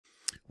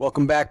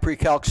Welcome back,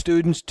 pre-calc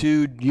students,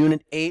 to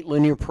Unit 8,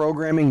 Linear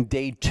Programming,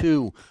 Day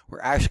 2.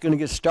 We're actually going to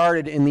get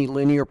started in the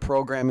linear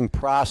programming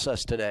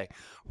process today.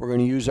 We're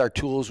going to use our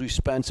tools we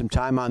spent some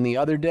time on the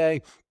other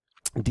day,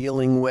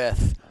 dealing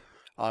with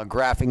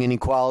graphing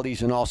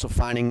inequalities and also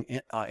finding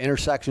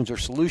intersections or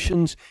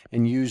solutions,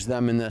 and use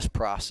them in this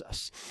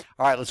process.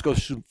 All right, let's go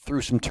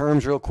through some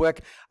terms real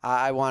quick.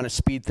 I want to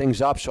speed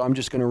things up, so I'm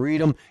just going to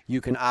read them.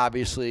 You can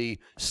obviously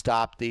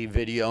stop the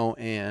video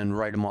and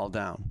write them all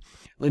down.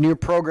 Linear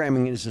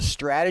programming is a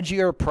strategy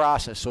or a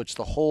process, so it's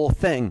the whole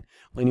thing,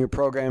 linear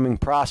programming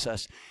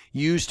process,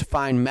 used to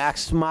find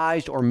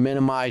maximized or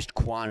minimized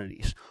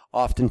quantities.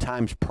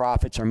 Oftentimes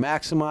profits are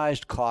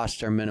maximized,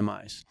 costs are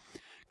minimized.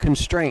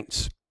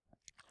 Constraints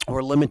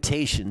or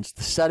limitations,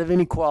 the set of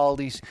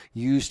inequalities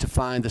used to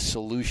find the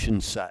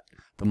solution set,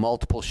 the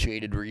multiple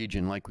shaded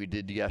region like we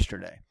did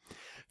yesterday.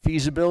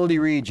 Feasibility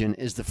region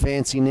is the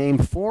fancy name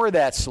for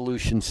that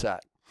solution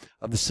set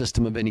of the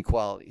system of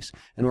inequalities.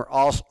 And we're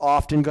also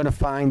often going to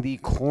find the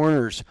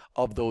corners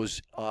of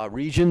those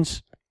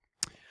regions.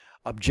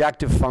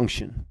 Objective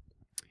function,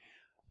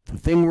 the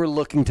thing we're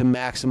looking to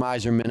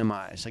maximize or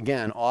minimize.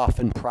 Again,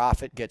 often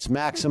profit gets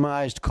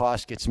maximized,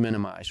 cost gets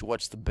minimized.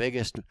 What's the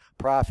biggest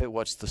profit?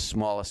 What's the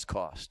smallest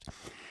cost?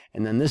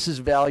 And then this is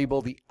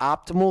valuable, the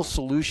optimal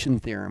solution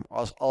theorem,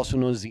 also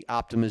known as the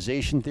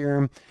optimization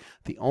theorem.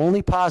 The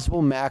only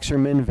possible max or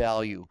min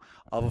value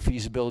of a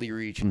feasibility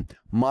region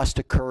must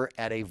occur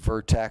at a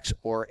vertex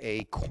or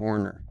a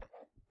corner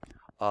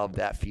of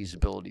that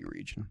feasibility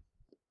region.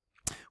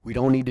 We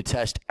don't need to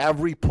test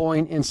every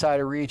point inside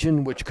a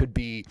region, which could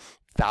be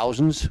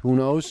thousands, who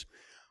knows?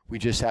 We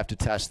just have to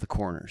test the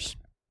corners.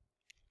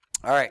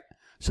 All right,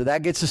 so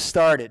that gets us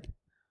started.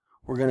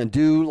 We're going to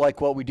do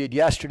like what we did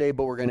yesterday,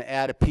 but we're going to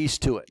add a piece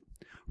to it.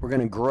 We're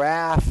going to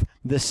graph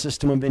this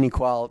system of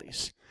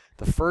inequalities.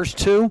 The first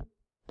two,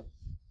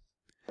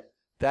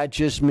 that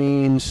just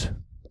means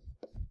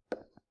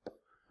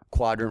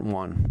quadrant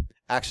 1.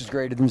 X is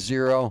greater than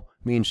 0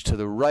 means to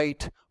the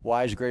right.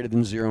 Y is greater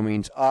than 0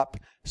 means up.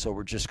 So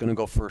we're just going to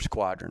go first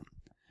quadrant.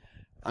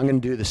 I'm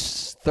going to do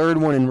this third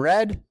one in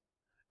red.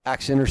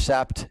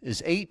 X-intercept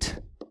is 8.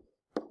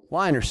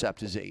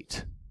 Y-intercept is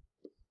 8.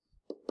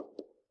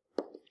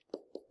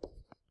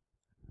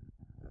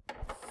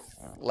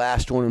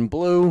 Last one in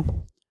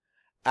blue.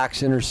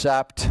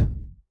 X-intercept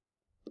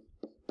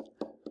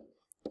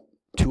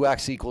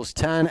 2x equals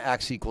 10,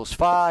 x equals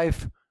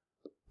 5,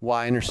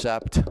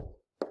 y-intercept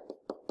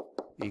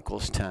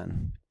equals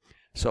 10.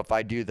 So if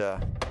I do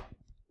the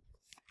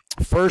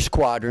first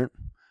quadrant,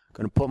 I'm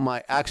going to put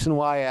my x and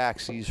y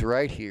axes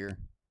right here.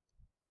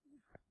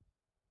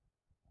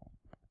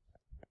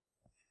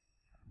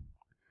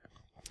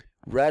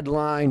 Red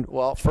line,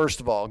 well,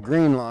 first of all,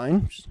 green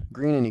lines,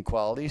 green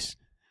inequalities.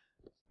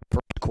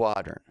 First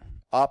quadrant,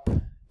 up,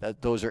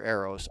 those are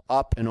arrows,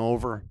 up and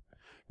over.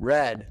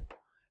 Red,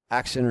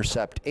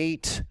 x-intercept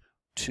 8,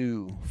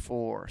 2,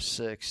 4,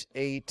 6,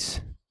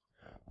 8,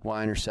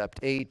 y-intercept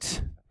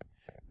 8.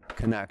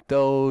 Connect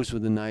those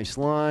with a nice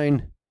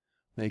line,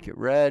 make it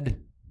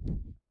red.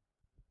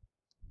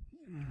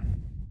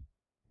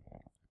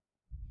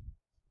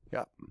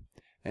 Yep.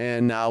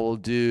 And now we'll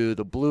do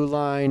the blue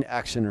line,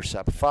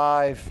 x-intercept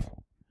 5,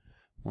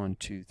 1,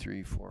 2,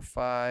 3, 4,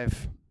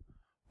 5,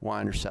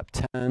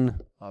 y-intercept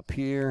 10 up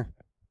here.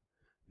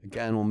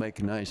 Again, we'll make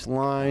a nice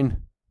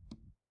line.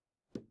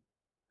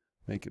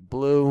 Make it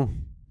blue.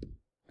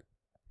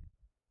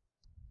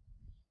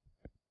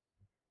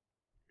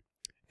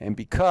 And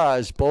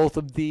because both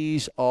of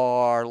these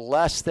are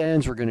less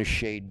thans, we're going to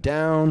shade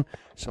down.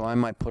 So I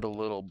might put a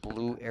little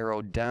blue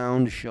arrow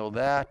down to show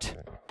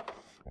that.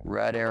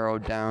 Red arrow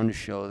down to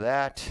show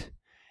that.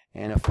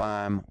 And if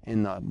I'm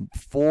in the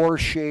 4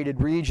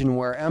 shaded region,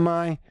 where am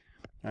I?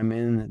 I'm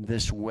in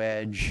this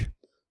wedge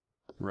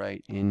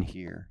right in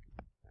here.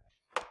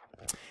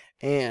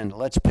 And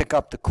let's pick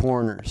up the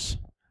corners.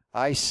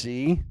 I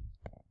see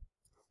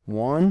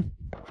 1,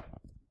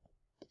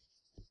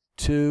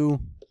 2,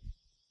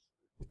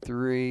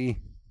 3,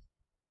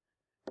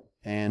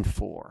 and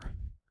 4.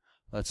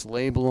 Let's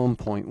label them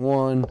point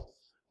 1,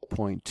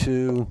 point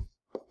 2,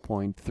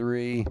 point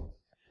 3,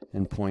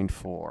 and point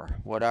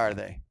 4. What are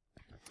they?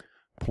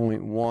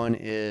 Point 1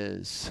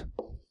 is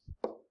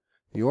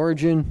the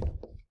origin.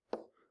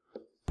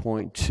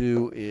 Point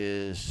 2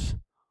 is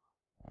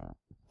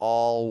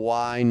all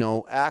y,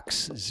 no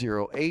x,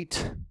 0,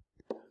 8.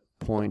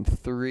 Point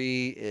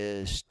 3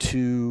 is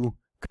 2,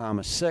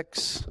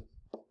 6.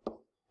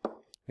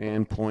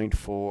 And point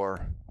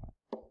 4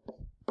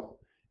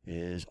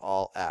 is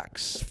all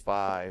x,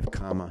 5,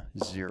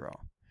 0.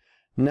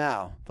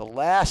 Now, the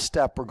last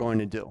step we're going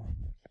to do,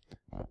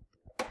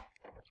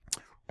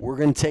 we're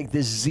going to take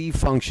this z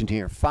function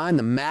here, find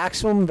the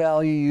maximum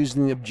value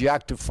using the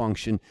objective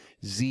function,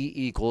 z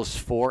equals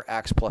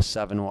 4x plus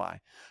 7y.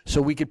 So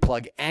we could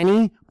plug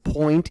any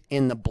point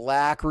in the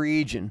black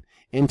region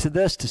into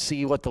this to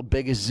see what the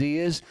biggest z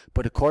is,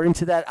 but according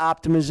to that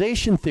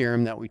optimization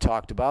theorem that we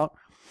talked about,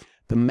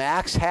 the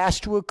max has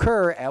to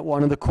occur at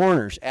one of the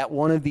corners, at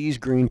one of these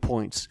green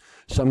points.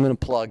 So I'm going to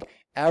plug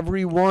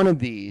every one of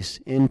these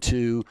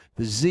into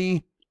the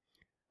z.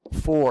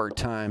 4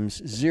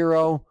 times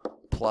 0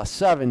 plus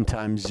 7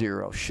 times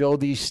 0. Show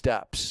these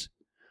steps.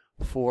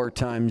 4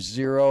 times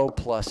 0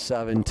 plus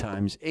 7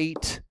 times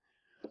 8.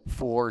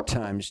 4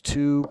 times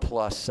 2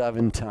 plus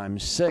 7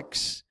 times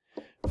 6.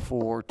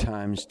 4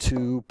 times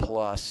 2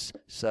 plus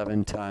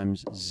 7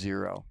 times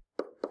 0.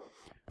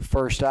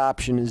 First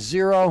option is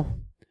 0.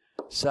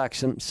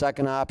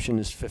 Second option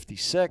is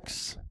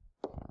 56.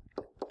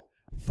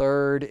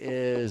 Third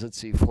is, let's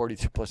see,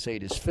 42 plus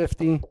 8 is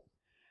 50.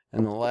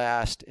 And the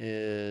last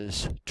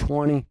is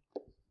 20.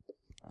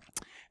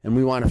 And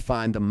we want to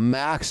find the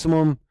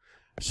maximum.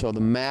 So the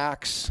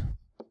max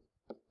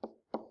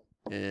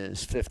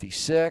is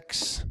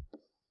 56.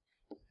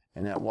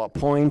 And at what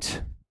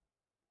point?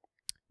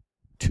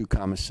 2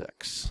 comma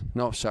 6.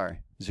 No,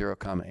 sorry, 0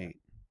 comma 8.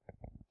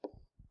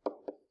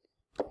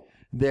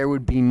 There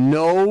would be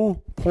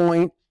no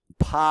point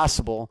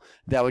possible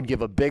that would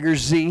give a bigger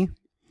z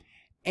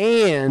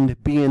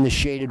and be in the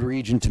shaded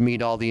region to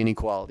meet all the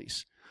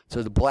inequalities.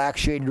 So the black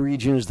shaded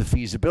region is the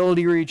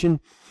feasibility region.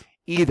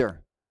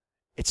 Either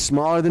it's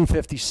smaller than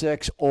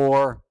 56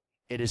 or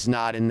it is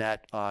not in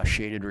that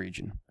shaded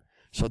region.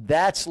 So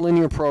that's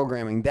linear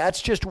programming.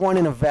 That's just one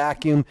in a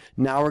vacuum.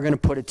 Now we're going to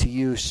put it to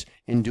use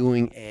in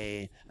doing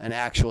an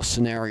actual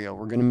scenario.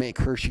 We're going to make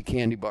Hershey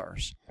candy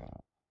bars.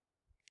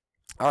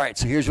 All right,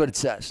 so here's what it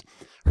says.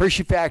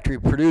 Hershey Factory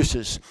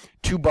produces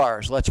 2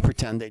 bars. Let's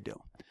pretend they do.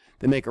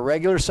 They make a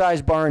regular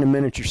size bar and a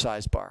miniature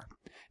size bar.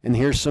 And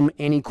here's some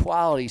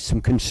inequalities, some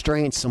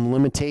constraints, some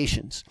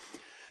limitations.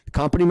 The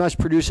company must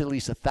produce at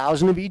least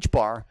 1,000 of each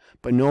bar,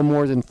 but no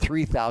more than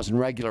 3,000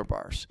 regular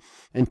bars.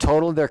 In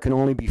total, there can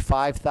only be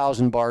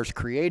 5,000 bars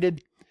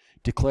created.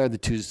 Declare the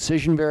 2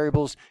 decision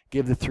variables,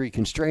 give the 3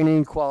 constraint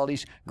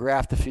inequalities,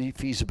 graph the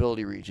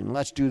feasibility region.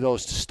 Let's do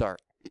those to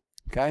start.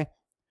 Okay?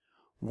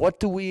 What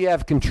do we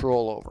have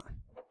control over?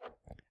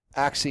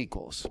 X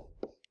equals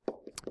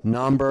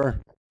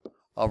number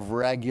of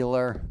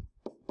regular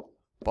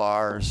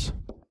bars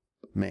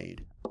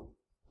made.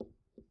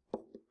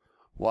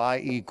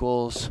 Y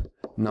equals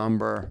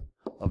number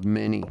of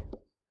mini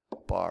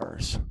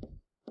bars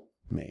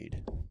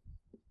made.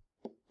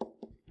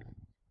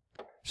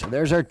 So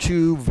there's our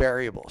 2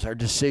 variables, our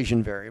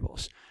decision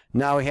variables.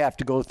 Now we have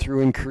to go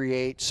through and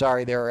create,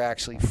 sorry, there are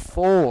actually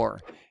 4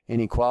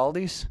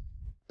 inequalities.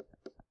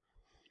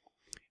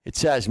 It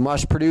says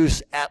must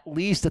produce at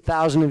least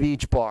 1,000 of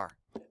each bar.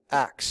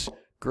 X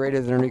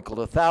greater than or equal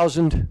to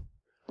 1,000.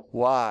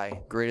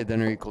 Y greater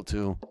than or equal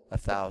to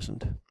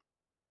 1,000.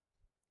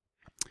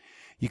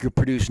 You could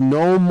produce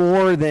no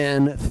more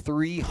than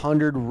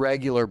 300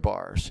 regular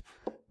bars.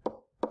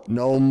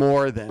 No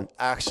more than.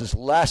 X is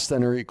less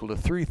than or equal to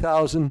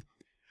 3,000.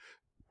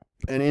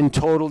 And in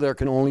total, there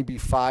can only be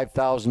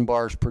 5,000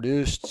 bars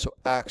produced. So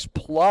X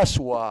plus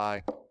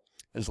Y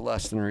is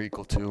less than or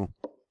equal to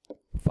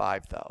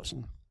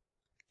 5,000.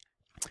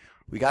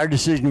 We got our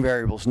decision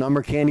variables,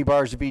 number of candy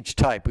bars of each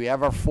type. We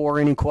have our 4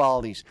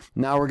 inequalities.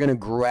 Now we're going to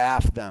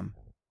graph them.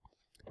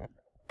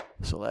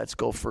 So let's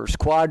go first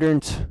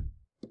quadrant.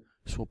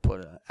 So we'll put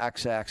an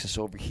x-axis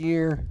over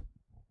here,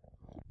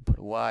 put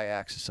a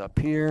y-axis up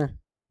here.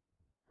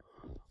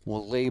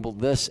 We'll label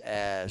this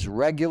as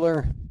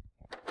regular.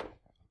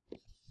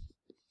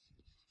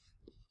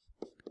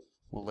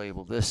 We'll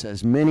label this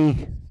as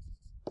mini.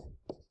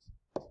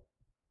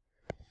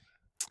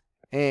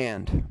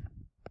 And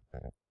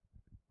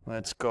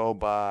let's go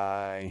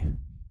by,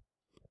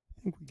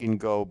 I think we can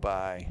go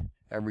by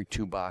every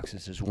 2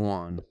 boxes is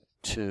 1,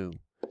 2,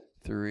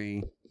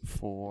 3,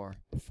 4,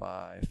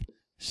 5,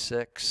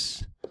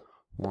 6.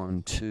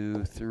 1,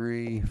 2,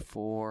 3,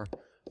 4,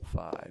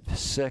 5,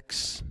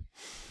 6.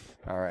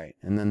 All right,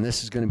 and then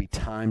this is going to be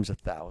times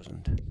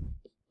 1,000.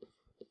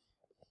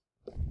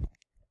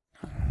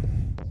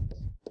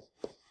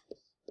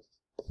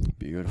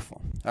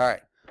 Beautiful. All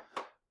right.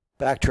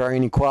 Back to our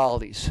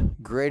inequalities.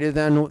 Greater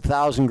than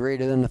 1,000,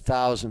 greater than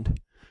 1,000.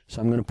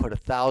 So I'm going to put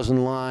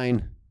 1,000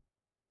 line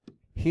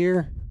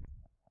here.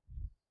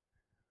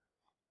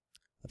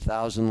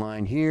 1,000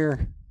 line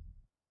here.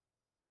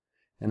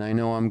 And I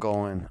know I'm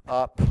going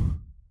up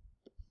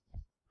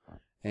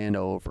and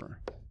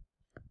over.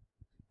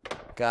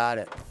 Got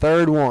it.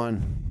 Third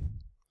one.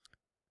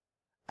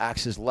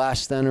 X is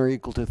less than or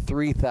equal to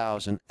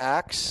 3,000.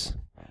 X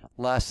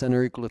less than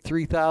or equal to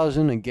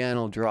 3,000. Again,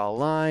 I'll draw a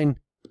line.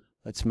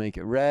 Let's make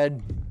it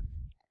red.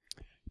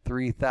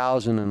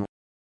 3,000 and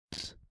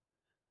less.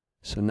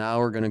 So now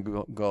we're going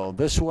to go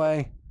this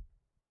way.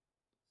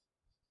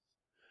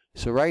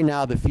 So right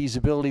now the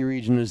feasibility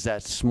region is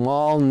that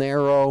small,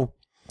 narrow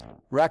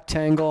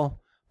rectangle,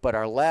 but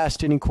our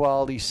last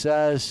inequality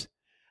says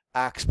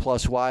x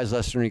plus y is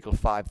less than or equal to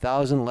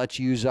 5,000. Let's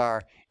use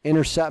our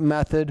intercept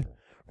method.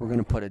 We're going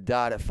to put a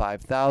dot at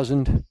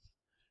 5,000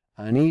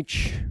 on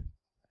each.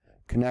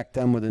 Connect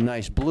them with a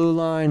nice blue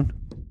line.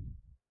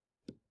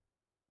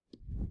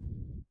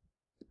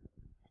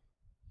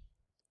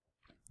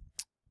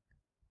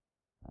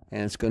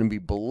 And it's going to be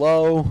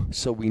below,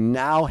 so we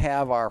now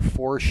have our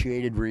 4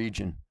 shaded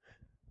region.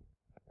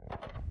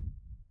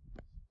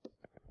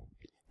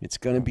 It's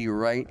going to be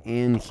right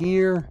in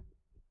here,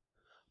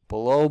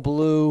 below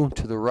blue,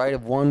 to the right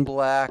of one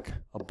black,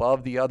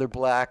 above the other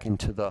black, and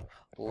to the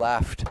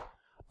left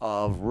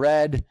of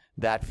red,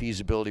 that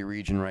feasibility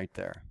region right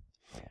there.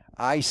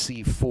 I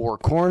see 4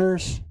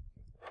 corners.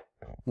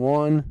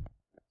 1,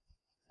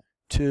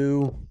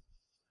 2,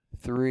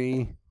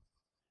 3,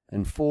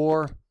 and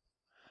 4.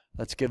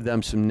 Let's give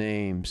them some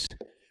names.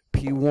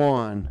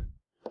 P1,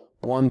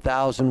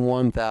 1,000,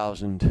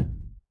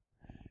 1,000.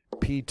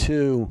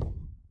 P2,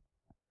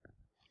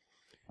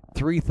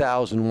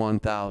 3,000,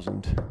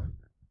 1,000.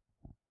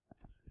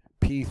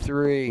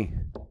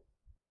 P3,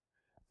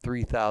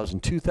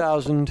 3,000,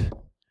 2,000.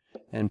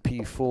 And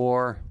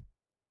P4,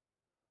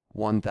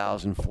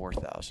 1,000,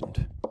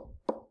 4,000.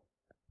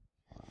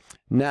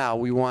 Now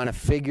we want to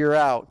figure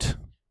out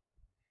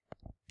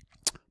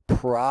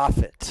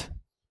profit.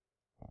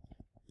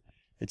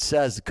 It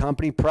says the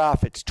company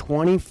profits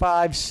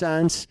 25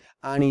 cents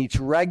on each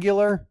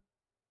regular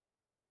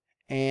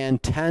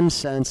and 10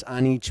 cents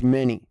on each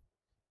mini.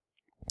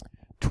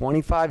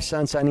 25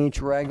 cents on each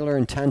regular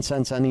and 10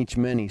 cents on each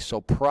mini.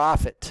 So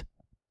profit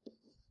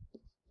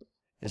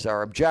is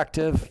our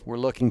objective. We're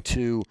looking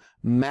to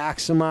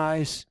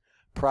maximize.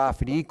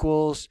 Profit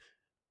equals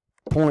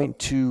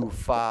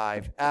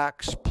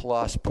 0.25x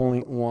plus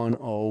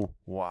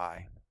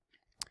 0.10y.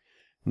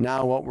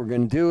 Now what we're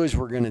going to do is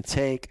we're going to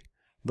take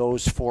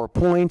those 4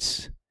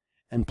 points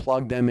and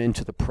plug them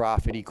into the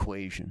profit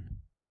equation.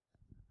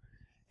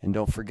 And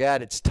don't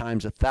forget, it's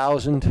times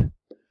 1,000.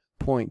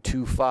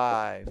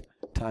 0.25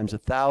 times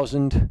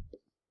 1,000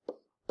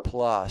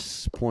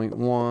 plus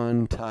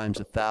 0.1 times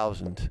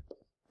 1,000.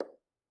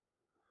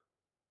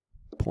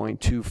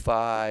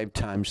 0.25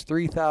 times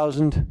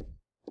 3,000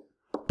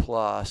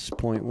 plus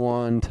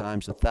 0.1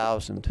 times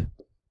 1,000.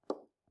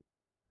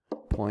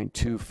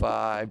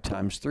 0.25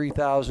 times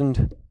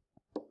 3,000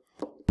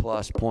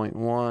 plus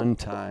 0.1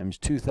 times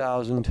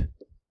 2,000.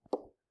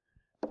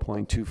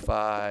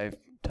 0.25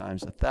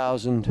 times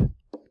 1,000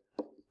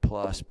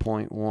 plus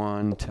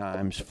 0.1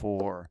 times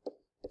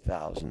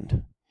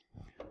 4,000.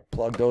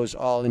 Plug those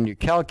all in your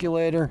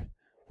calculator.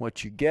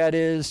 What you get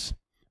is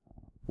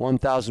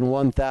 1,000,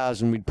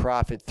 1,000, we'd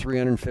profit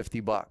 350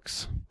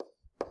 bucks.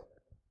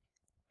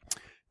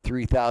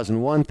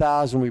 3,000,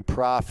 1,000, we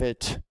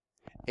profit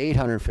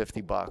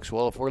 850 bucks.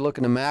 Well, if we're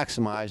looking to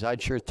maximize,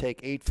 I'd sure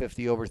take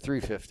 850 over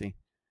 350.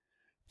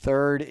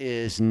 Third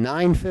is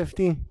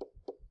 950.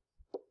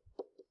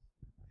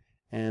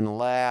 And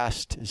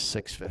last is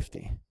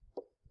 650.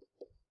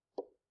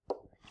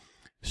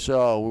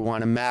 So we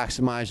want to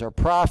maximize our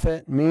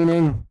profit,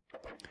 meaning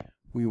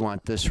we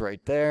want this right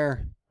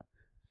there.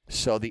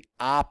 So the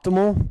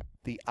optimal,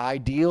 the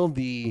ideal,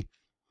 the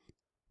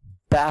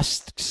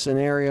best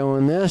scenario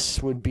in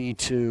this would be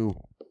to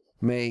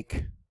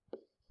make,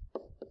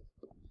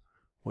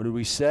 what did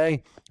we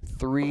say?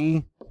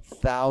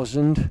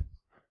 3,000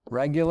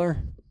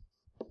 regular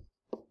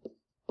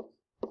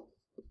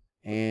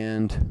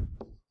and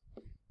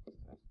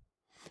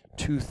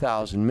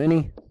 2,000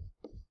 mini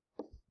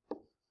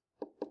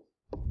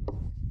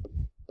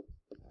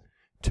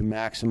to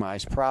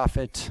maximize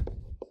profit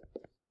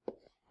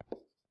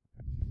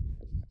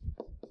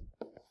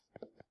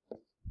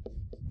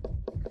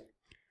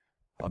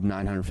of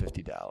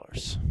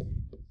 $950.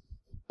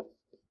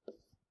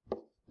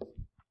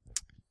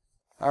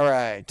 All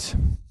right,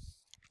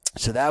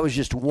 so that was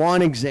just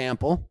one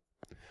example.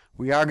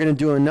 We are going to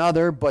do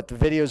another, but the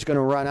video is going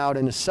to run out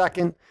in a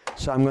second,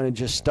 so I'm going to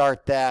just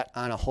start that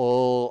on a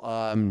whole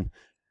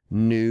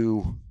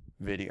new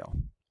video.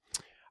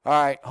 All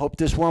right, hope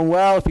this went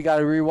well. If you got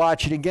to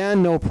rewatch it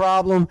again, no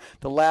problem.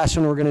 The last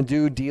one we're going to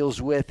do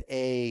deals with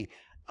a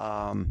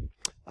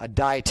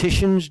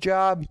dietitian's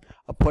job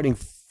of putting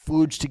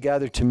foods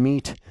together to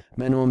meet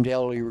minimum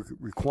daily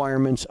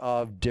requirements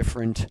of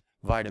different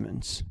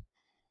vitamins.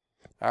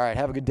 All right,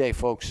 have a good day,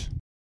 folks.